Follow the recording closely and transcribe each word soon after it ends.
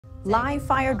Live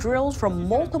fire drills from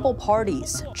multiple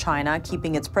parties. China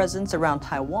keeping its presence around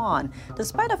Taiwan,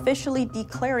 despite officially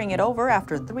declaring it over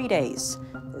after 3 days.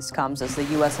 This comes as the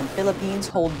U.S. and Philippines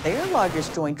hold their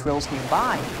largest joint drills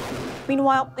nearby.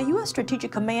 Meanwhile, the U.S.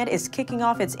 Strategic Command is kicking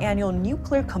off its annual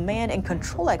nuclear command and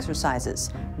control exercises,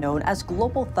 known as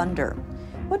Global Thunder.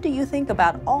 What do you think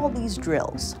about all these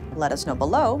drills? Let us know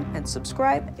below and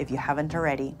subscribe if you haven't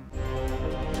already.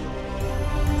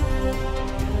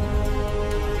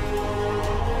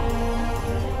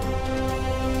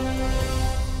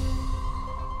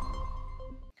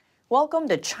 Welcome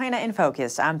to China in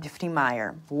Focus. I'm Tiffany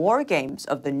Meyer. War games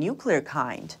of the nuclear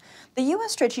kind. The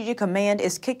U.S. Strategic Command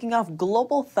is kicking off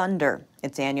Global Thunder,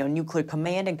 its annual nuclear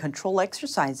command and control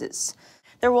exercises.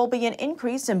 There will be an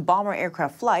increase in bomber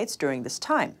aircraft flights during this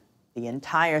time. The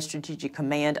entire Strategic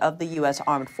Command of the U.S.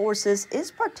 Armed Forces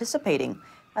is participating,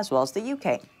 as well as the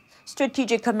U.K.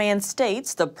 Strategic Command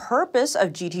states the purpose of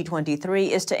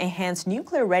GT23 is to enhance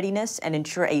nuclear readiness and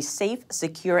ensure a safe,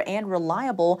 secure, and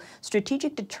reliable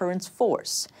strategic deterrence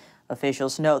force.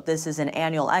 Officials note this is an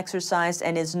annual exercise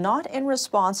and is not in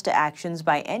response to actions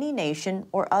by any nation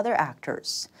or other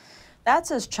actors.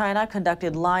 That's as China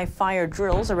conducted live fire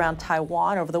drills around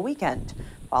Taiwan over the weekend,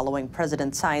 following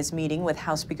President Tsai's meeting with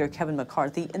House Speaker Kevin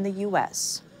McCarthy in the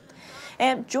U.S.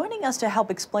 And joining us to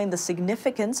help explain the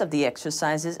significance of the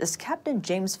exercises is Captain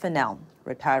James Fennell,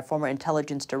 retired former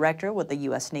intelligence director with the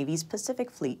U.S. Navy's Pacific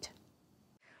Fleet.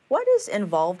 What is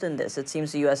involved in this? It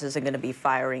seems the U.S. isn't going to be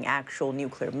firing actual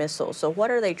nuclear missiles. So what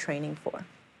are they training for?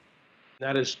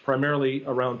 That is primarily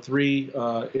around three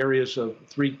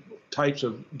types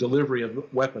of delivery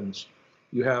of weapons.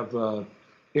 You have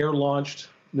air-launched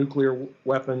nuclear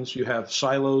weapons. You have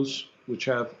silos, which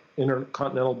have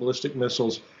intercontinental ballistic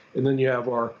missiles. And then you have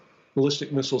our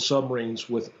ballistic missile submarines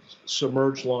with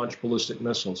submerged launch ballistic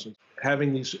missiles.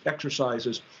 Having these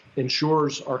exercises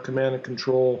ensures our command and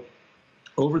control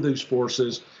over these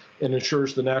forces and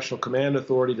ensures the National Command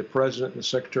Authority, the President and the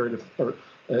Secretary or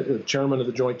Chairman of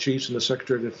the Joint Chiefs and the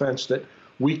Secretary of Defense that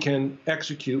we can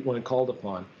execute when called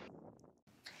upon.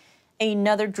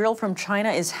 Another drill from China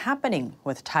is happening,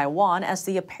 with Taiwan as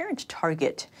the apparent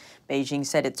target. Beijing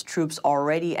said its troops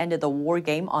already ended the war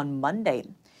game on Monday.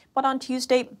 But on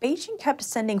Tuesday, Beijing kept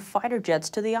sending fighter jets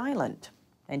to the island.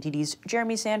 NTD's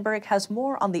Jeremy Sandberg has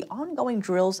more on the ongoing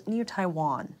drills near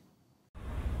Taiwan.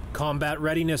 Combat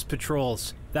readiness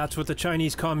patrols. That's what the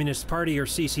Chinese Communist Party, or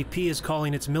CCP, is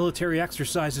calling its military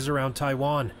exercises around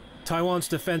Taiwan. Taiwan's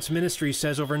defense ministry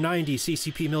says over 90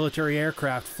 CCP military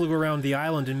aircraft flew around the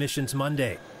island in missions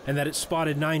Monday, and that it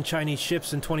spotted 9 Chinese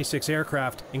ships and 26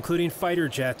 aircraft, including fighter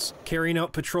jets, carrying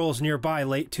out patrols nearby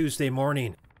late Tuesday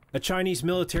morning. A Chinese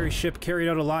military ship carried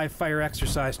out a live fire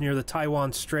exercise near the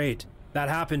Taiwan Strait. That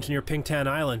happened near Pingtan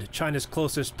Island, China's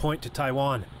closest point to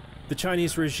Taiwan. The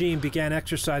Chinese regime began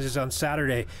exercises on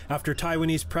Saturday after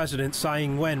Taiwanese President Tsai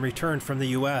Ing-wen returned from the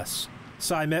U.S.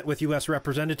 Tsai met with U.S.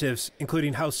 representatives,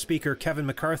 including House Speaker Kevin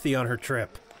McCarthy, on her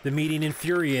trip. The meeting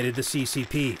infuriated the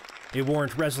CCP. It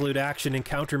warned resolute action and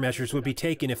countermeasures would be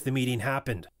taken if the meeting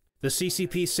happened. The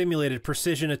CCP simulated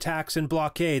precision attacks and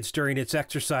blockades during its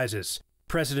exercises.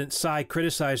 President Tsai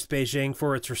criticized Beijing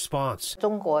for its response.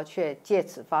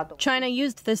 China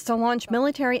used this to launch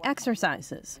military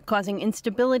exercises, causing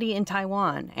instability in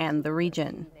Taiwan and the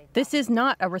region. This is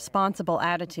not a responsible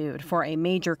attitude for a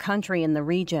major country in the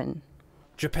region.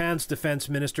 Japan's defense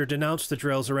minister denounced the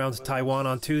drills around Taiwan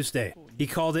on Tuesday. He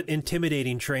called it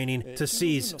intimidating training to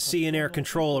seize sea and air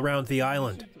control around the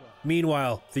island.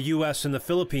 Meanwhile, the U.S. and the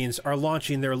Philippines are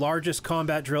launching their largest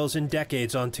combat drills in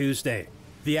decades on Tuesday.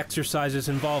 The exercises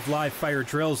involve live fire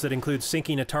drills that include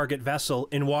sinking a target vessel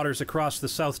in waters across the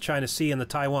South China Sea and the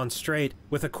Taiwan Strait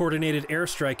with a coordinated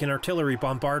airstrike and artillery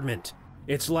bombardment.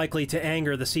 It's likely to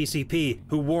anger the CCP,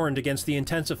 who warned against the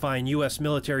intensifying U.S.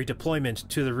 military deployment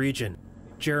to the region.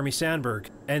 Jeremy Sandberg,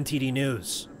 NTD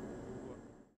News.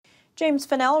 James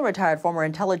Fennell, retired former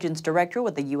intelligence director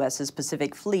with the U.S.'s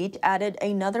Pacific Fleet, added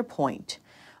another point.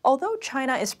 Although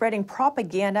China is spreading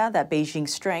propaganda that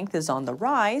Beijing's strength is on the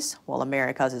rise, while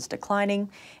America's is declining,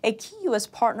 a key U.S.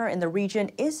 partner in the region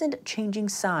isn't changing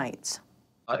sides.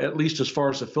 At least as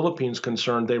far as the Philippines is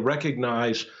concerned, they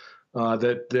recognize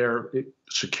that their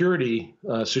security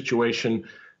situation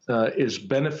is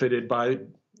benefited by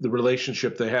the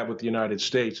relationship they have with the United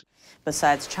States.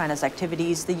 Besides China's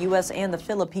activities, the U.S. and the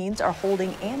Philippines are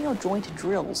holding annual joint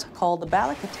drills called the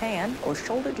Balikatan, or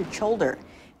shoulder to shoulder.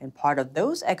 And part of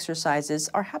those exercises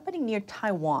are happening near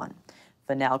Taiwan.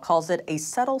 Fennell calls it a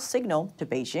subtle signal to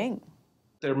Beijing.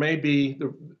 There may be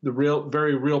the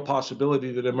very real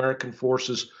possibility that American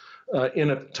forces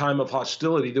in a time of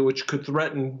hostility, which could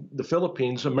threaten the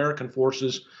Philippines. American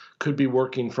forces could be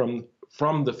working from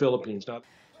the Philippines.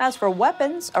 As for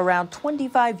weapons, around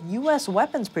 25 U.S.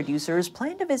 weapons producers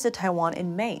plan to visit Taiwan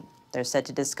in May. They're set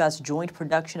to discuss joint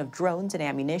production of drones and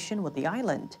ammunition with the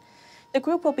island. The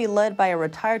group will be led by a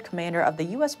retired commander of the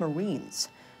U.S. Marines.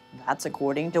 That's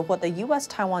according to what the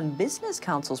U.S.-Taiwan Business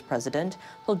Council's president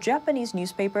told Japanese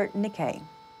newspaper Nikkei.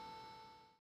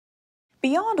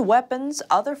 Beyond weapons,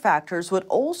 other factors would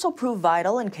also prove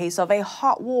vital in case of a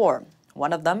hot war.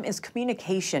 One of them is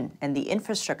communication and the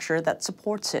infrastructure that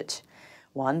supports it.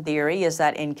 One theory is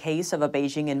that in case of a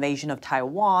Beijing invasion of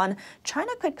Taiwan,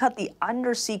 China could cut the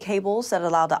undersea cables that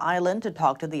allow the island to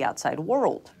talk to the outside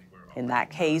world. In that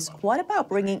case, what about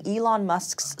bringing Elon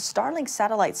Musk's Starlink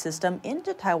satellite system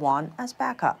into Taiwan as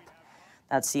backup?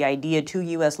 That's the idea two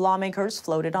U.S. lawmakers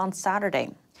floated on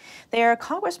Saturday. They are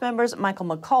Congress members Michael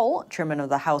McCaul, chairman of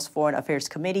the House Foreign Affairs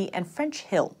Committee, and French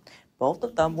Hill. Both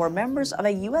of them were members of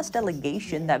a U.S.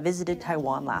 delegation that visited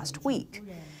Taiwan last week.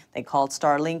 They called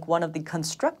Starlink one of the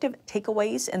constructive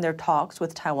takeaways in their talks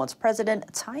with Taiwan's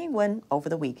President Tsai over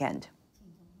the weekend.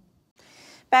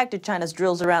 Back to China's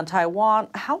drills around Taiwan,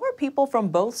 how are people from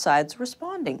both sides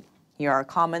responding? Here are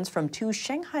comments from two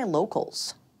Shanghai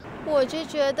locals. I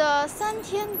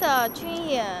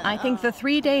think the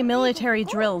 3-day military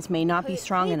drills may not be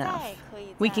strong enough.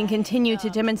 We can continue to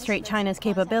demonstrate China's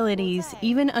capabilities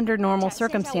even under normal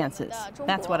circumstances.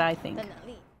 That's what I think.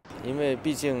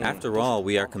 After all,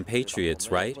 we are compatriots,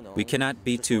 right? We cannot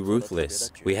be too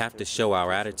ruthless. We have to show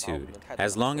our attitude.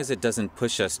 As long as it doesn't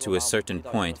push us to a certain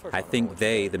point, I think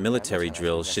the military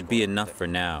drills, should be enough for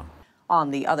now. On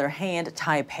the other hand,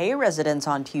 Taipei residents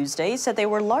on Tuesday said they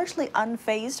were largely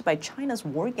unfazed by China's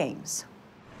war games.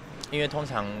 I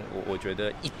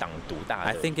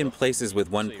think in places with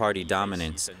one-party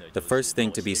dominance, the first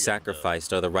thing to be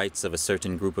sacrificed are the rights of a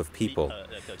certain group of people.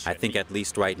 I think at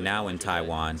least right now in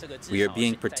Taiwan, we are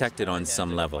being protected on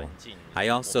some level. I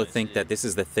also think that this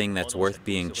is the thing that's worth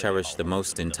being cherished the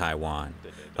most in Taiwan,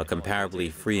 a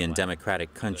comparably free and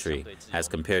democratic country as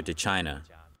compared to China.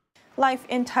 Life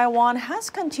in Taiwan has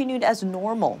continued as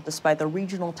normal despite the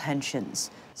regional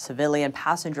tensions. Civilian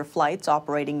passenger flights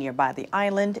operating nearby the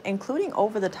island, including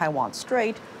over the Taiwan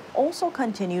Strait, also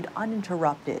continued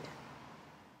uninterrupted.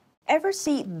 Ever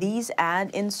see these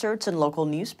ad inserts in local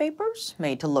newspapers?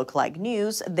 Made to look like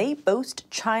news, they boast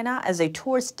China as a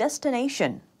tourist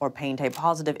destination or paint a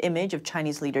positive image of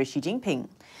Chinese leader Xi Jinping.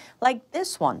 Like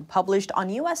this one published on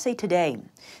USA Today,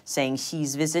 saying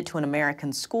Xi's visit to an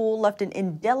American school left an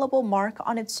indelible mark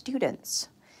on its students.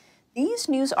 These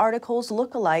news articles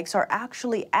lookalikes are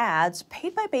actually ads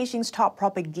paid by Beijing's top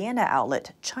propaganda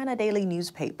outlet, China Daily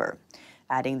newspaper.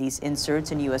 Adding these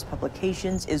inserts in U.S.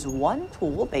 publications is one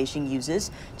tool Beijing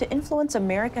uses to influence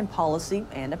American policy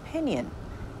and opinion.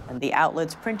 And the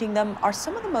outlets printing them are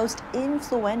some of the most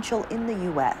influential in the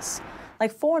U.S.,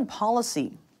 like Foreign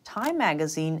Policy, Time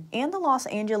magazine, and the Los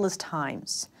Angeles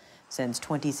Times. Since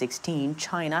 2016,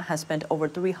 China has spent over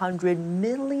 $300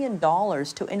 million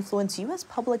to influence U.S.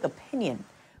 public opinion,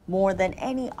 more than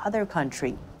any other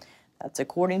country. That's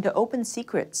according to Open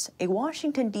Secrets, a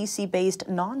Washington, D.C.-based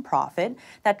nonprofit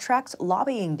that tracks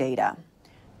lobbying data.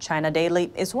 China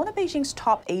Daily is one of Beijing's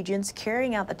top agents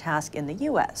carrying out the task in the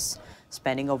U.S.,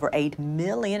 spending over $8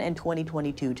 million in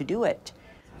 2022 to do it.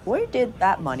 Where did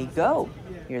that money go?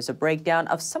 Here's a breakdown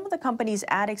of some of the company's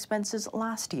ad expenses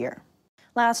last year.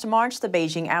 Last March, the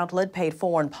Beijing outlet paid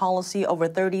Foreign Policy over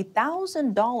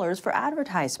 $30,000 for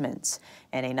advertisements,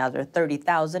 and another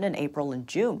 $30,000 in April and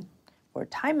June. For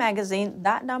Time magazine,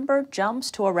 that number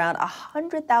jumps to around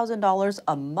 $100,000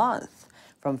 a month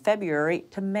from February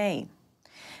to May.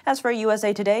 As for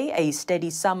USA Today, a steady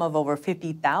sum of over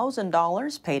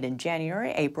 $50,000 paid in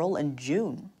January, April, and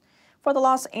June. For the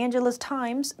Los Angeles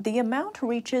Times, the amount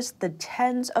reaches the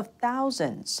tens of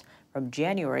thousands from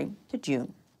January to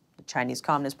June. The Chinese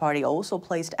Communist Party also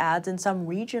placed ads in some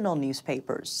regional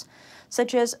newspapers,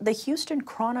 such as the Houston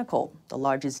Chronicle, the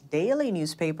largest daily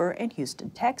newspaper in Houston,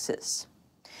 Texas.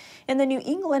 In the New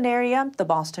England area, the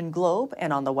Boston Globe,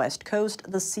 and on the West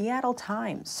Coast, the Seattle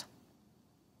Times.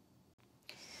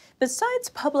 Besides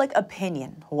public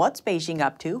opinion, what's Beijing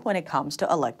up to when it comes to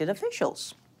elected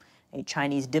officials? A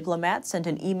Chinese diplomat sent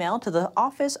an email to the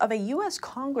office of a U.S.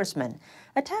 congressman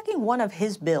attacking one of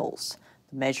his bills.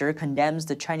 The measure condemns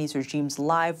the Chinese regime's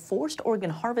live forced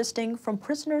organ harvesting from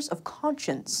prisoners of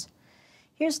conscience.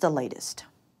 Here's the latest.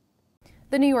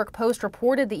 The New York Post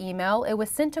reported the email. It was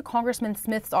sent to Congressman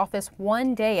Smith's office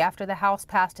one day after the House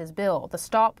passed his bill, the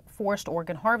Stop Forced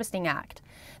Organ Harvesting Act.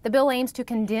 The bill aims to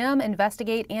condemn,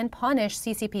 investigate, and punish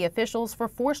CCP officials for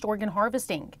forced organ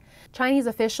harvesting. Chinese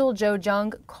official Zhou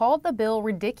Zheng called the bill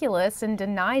ridiculous and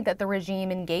denied that the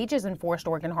regime engages in forced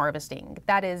organ harvesting.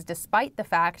 That is, despite the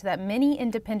fact that many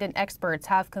independent experts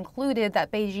have concluded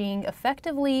that Beijing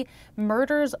effectively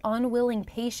murders unwilling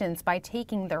patients by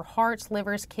taking their hearts,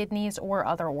 livers, kidneys, or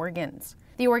other organs.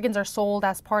 The organs are sold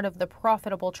as part of the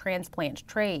profitable transplant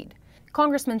trade.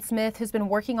 Congressman Smith, who's been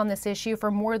working on this issue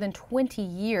for more than 20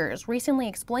 years, recently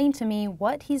explained to me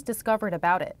what he's discovered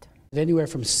about it. Anywhere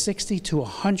from 60 to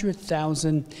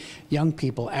 100,000 young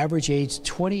people, average age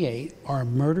 28, are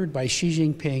murdered by Xi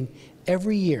Jinping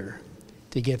every year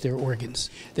to get their organs.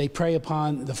 They prey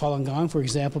upon the Falun Gong, for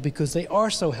example, because they are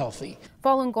so healthy.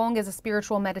 Falun Gong is a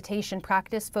spiritual meditation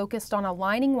practice focused on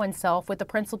aligning oneself with the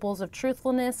principles of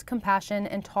truthfulness, compassion,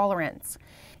 and tolerance.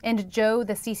 And Joe,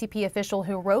 the CCP official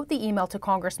who wrote the email to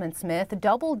Congressman Smith,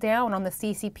 doubled down on the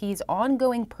CCP's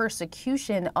ongoing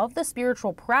persecution of the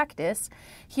spiritual practice.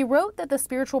 He wrote that the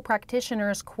spiritual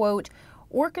practitioners, quote,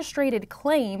 orchestrated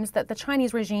claims that the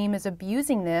Chinese regime is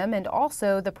abusing them and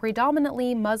also the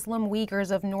predominantly Muslim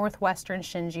Uyghurs of northwestern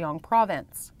Xinjiang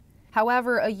province.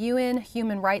 However, a UN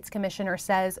Human Rights Commissioner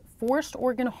says forced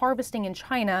organ harvesting in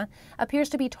China appears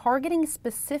to be targeting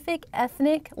specific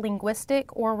ethnic,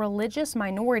 linguistic, or religious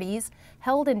minorities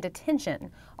held in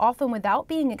detention, often without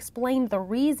being explained the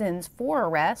reasons for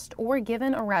arrest or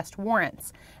given arrest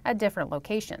warrants at different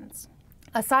locations.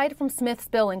 Aside from Smith's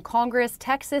bill in Congress,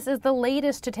 Texas is the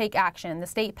latest to take action. The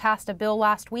state passed a bill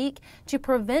last week to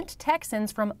prevent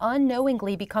Texans from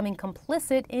unknowingly becoming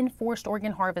complicit in forced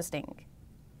organ harvesting.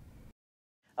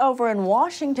 Over in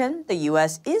Washington, the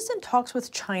U.S. is in talks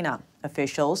with China.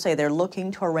 Officials say they're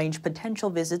looking to arrange potential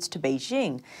visits to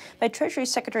Beijing by Treasury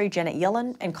Secretary Janet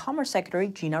Yellen and Commerce Secretary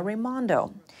Gina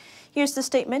Raimondo. Here's the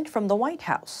statement from the White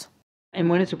House. And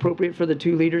when it's appropriate for the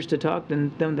two leaders to talk,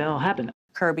 then that'll happen.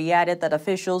 Kirby added that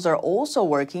officials are also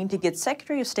working to get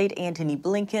Secretary of State Antony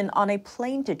Blinken on a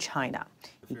plane to China.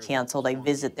 He canceled a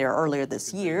visit there earlier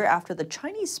this year after the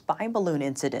Chinese spy balloon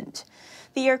incident.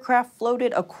 The aircraft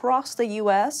floated across the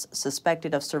U.S.,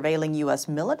 suspected of surveilling U.S.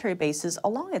 military bases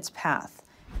along its path.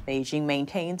 Beijing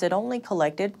maintains it only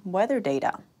collected weather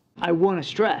data. I want to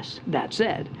stress, that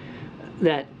said,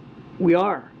 that we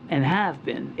are and have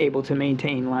been able to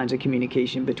maintain lines of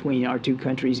communication between our two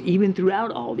countries, even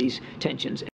throughout all these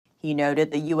tensions. He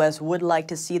noted the U.S. would like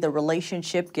to see the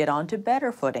relationship get onto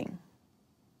better footing.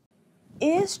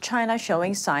 Is China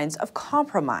showing signs of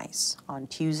compromise? On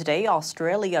Tuesday,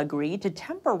 Australia agreed to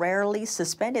temporarily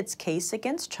suspend its case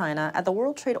against China at the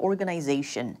World Trade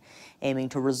Organization, aiming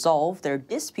to resolve their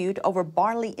dispute over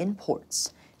barley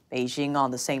imports. Beijing, on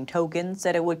the same token,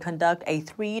 said it would conduct a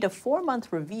 3 to 4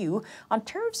 month review on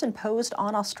tariffs imposed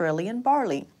on Australian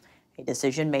barley, a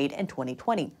decision made in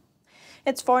 2020.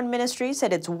 Its foreign ministry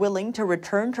said it's willing to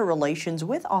return to relations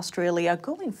with Australia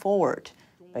going forward.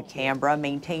 But Canberra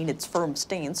maintained its firm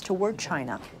stance toward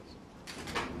China.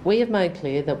 We have made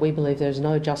clear that we believe there is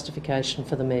no justification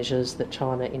for the measures that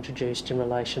China introduced in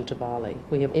relation to barley.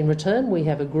 In return, we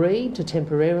have agreed to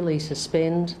temporarily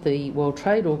suspend the World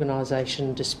Trade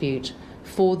Organization dispute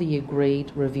for the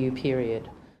agreed review period.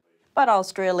 But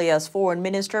Australia's Foreign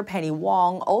Minister Penny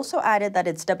Wong also added that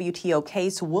its WTO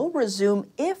case will resume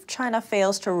if China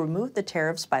fails to remove the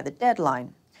tariffs by the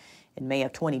deadline. In May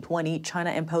of 2020,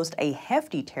 China imposed a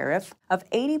hefty tariff of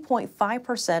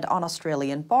 80.5% on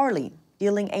Australian barley,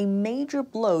 dealing a major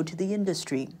blow to the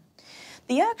industry.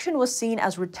 The action was seen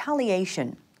as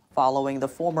retaliation, following the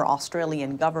former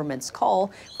Australian government's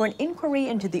call for an inquiry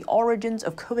into the origins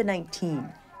of COVID-19.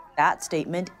 That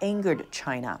statement angered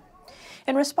China.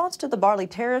 In response to the barley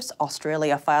tariffs,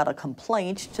 Australia filed a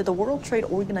complaint to the World Trade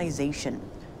Organization.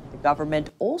 The government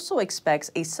also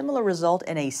expects a similar result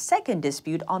in a second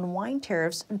dispute on wine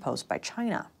tariffs imposed by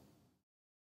China.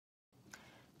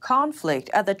 Conflict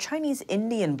at the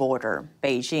Chinese-Indian border.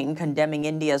 Beijing condemning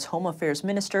India's Home Affairs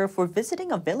Minister for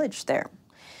visiting a village there.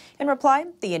 In reply,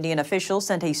 the Indian official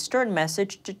sent a stern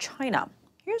message to China.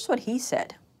 Here's what he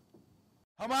said.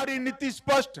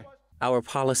 Our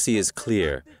policy is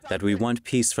clear, that we want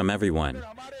peace from everyone.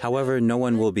 However, no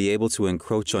one will be able to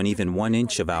encroach on even 1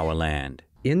 inch of our land.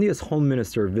 India's Home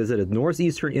Minister visited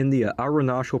northeastern India,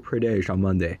 Arunachal Pradesh on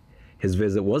Monday. His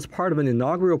visit was part of an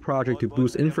inaugural project to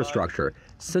boost infrastructure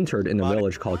centered in a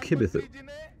village called Kibithu.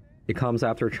 It comes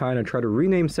after China tried to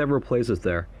rename several places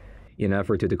there in an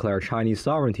effort to declare Chinese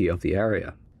sovereignty of the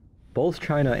area. Both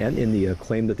China and India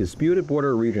claim the disputed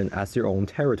border region as their own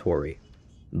territory,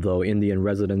 though Indian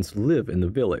residents live in the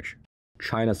village.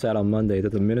 China said on Monday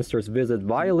that the minister's visit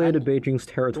violated Beijing's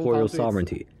territorial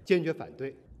sovereignty.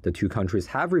 The two countries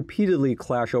have repeatedly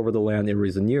clashed over the land in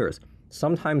recent years,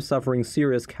 sometimes suffering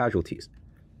serious casualties.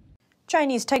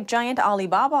 Chinese tech giant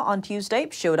Alibaba on Tuesday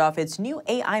showed off its new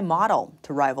AI model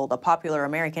to rival the popular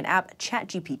American app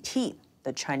ChatGPT.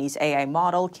 The Chinese AI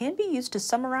model can be used to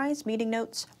summarize meeting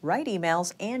notes, write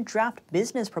emails, and draft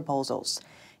business proposals.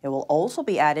 It will also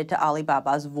be added to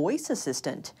Alibaba's voice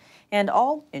assistant, and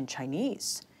all in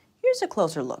Chinese. Here's a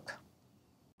closer look.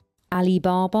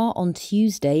 Alibaba on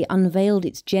Tuesday unveiled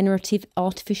its generative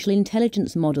artificial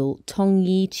intelligence model,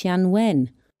 Tongyi Tianwen.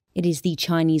 It is the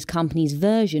Chinese company's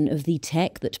version of the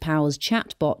tech that powers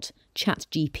chatbot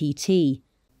ChatGPT.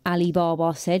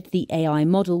 Alibaba said the AI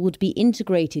model would be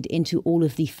integrated into all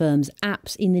of the firm's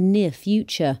apps in the near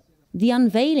future. The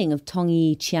unveiling of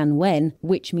Tongyi Tianwen,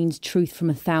 which means truth from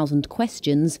 1,000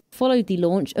 questions, followed the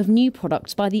launch of new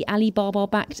products by the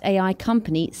Alibaba-backed AI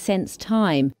company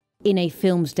SenseTime. In a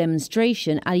filmed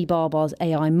demonstration, Alibaba's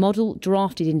AI model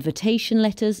drafted invitation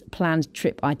letters, planned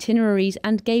trip itineraries,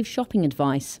 and gave shopping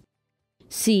advice.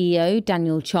 CEO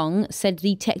Daniel Chong said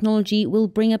the technology will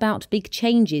bring about big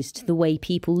changes to the way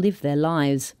people live their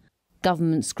lives.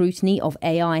 Government scrutiny of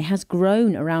AI has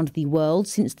grown around the world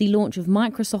since the launch of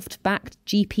Microsoft-backed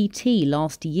GPT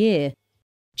last year.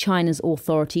 China's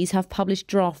authorities have published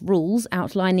draft rules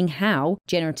outlining how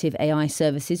generative AI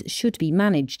services should be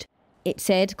managed. It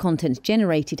said content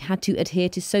generated had to adhere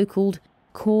to so-called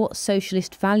core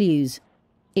socialist values.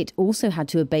 It also had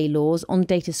to obey laws on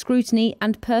data scrutiny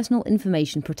and personal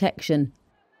information protection.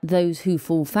 Those who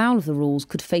fall foul of the rules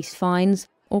could face fines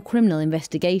or criminal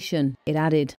investigation, it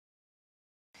added.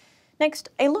 Next,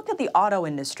 a look at the auto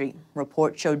industry.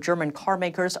 Reports show German car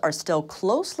makers are still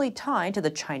closely tied to the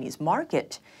Chinese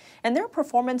market, and their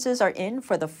performances are in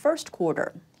for the first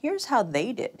quarter. Here's how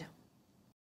they did.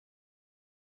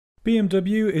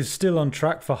 BMW is still on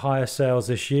track for higher sales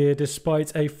this year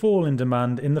despite a fall in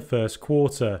demand in the first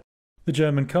quarter. The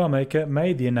German carmaker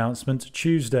made the announcement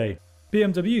Tuesday.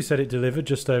 BMW said it delivered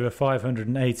just over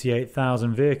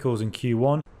 588,000 vehicles in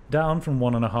Q1, down from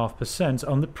 1.5%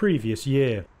 on the previous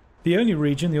year. The only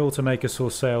region the automaker saw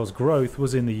sales growth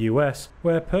was in the US,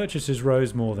 where purchases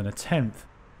rose more than 1/10.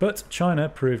 But China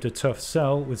proved a tough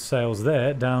sell, with sales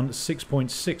there down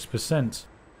 6.6%.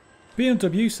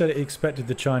 BMW said it expected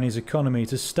the Chinese economy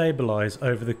to stabilise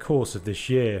over the course of this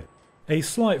year. A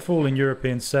slight fall in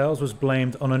European sales was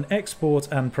blamed on an export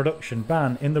and production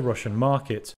ban in the Russian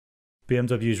market.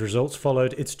 BMW's results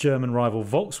followed its German rival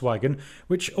Volkswagen,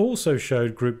 which also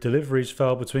showed group deliveries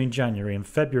fell between January and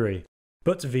February.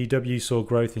 But VW saw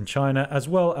growth in China as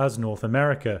well as North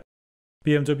America.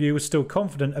 BMW was still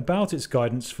confident about its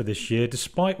guidance for this year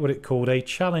despite what it called a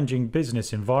challenging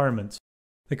business environment.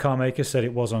 The carmaker said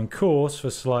it was on course for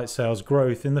slight sales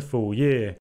growth in the full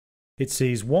year. It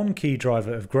sees one key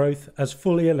driver of growth as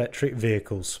fully electric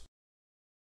vehicles.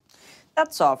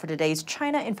 That's all for today's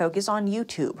China in Focus on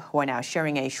YouTube. We're now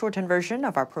sharing a shortened version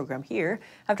of our program here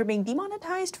after being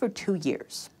demonetized for 2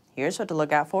 years. Here's what to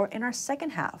look out for in our second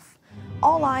half.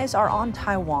 All eyes are on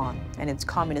Taiwan and its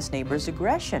communist neighbors'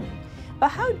 aggression.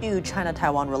 But how do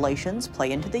China-Taiwan relations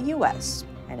play into the U.S.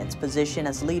 and its position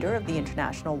as leader of the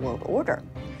international world order?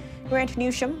 Grant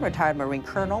Newsham, retired Marine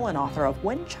Colonel and author of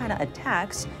When China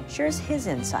Attacks, shares his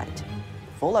insight.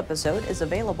 The full episode is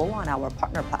available on our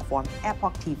partner platform,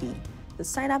 Epoch TV. To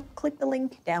sign up, click the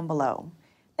link down below.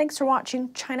 Thanks for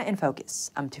watching China in Focus.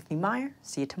 I'm Tiffany Meyer.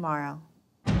 See you tomorrow.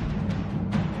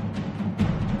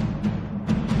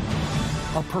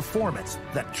 A performance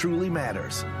that truly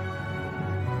matters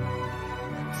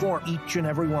for each and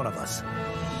every one of us.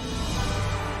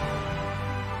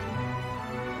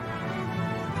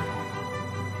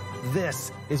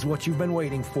 This is what you've been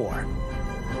waiting for.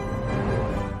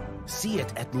 See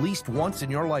it at least once in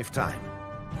your lifetime.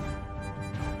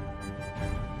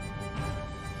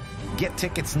 Get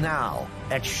tickets now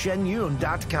at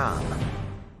shenyun.com.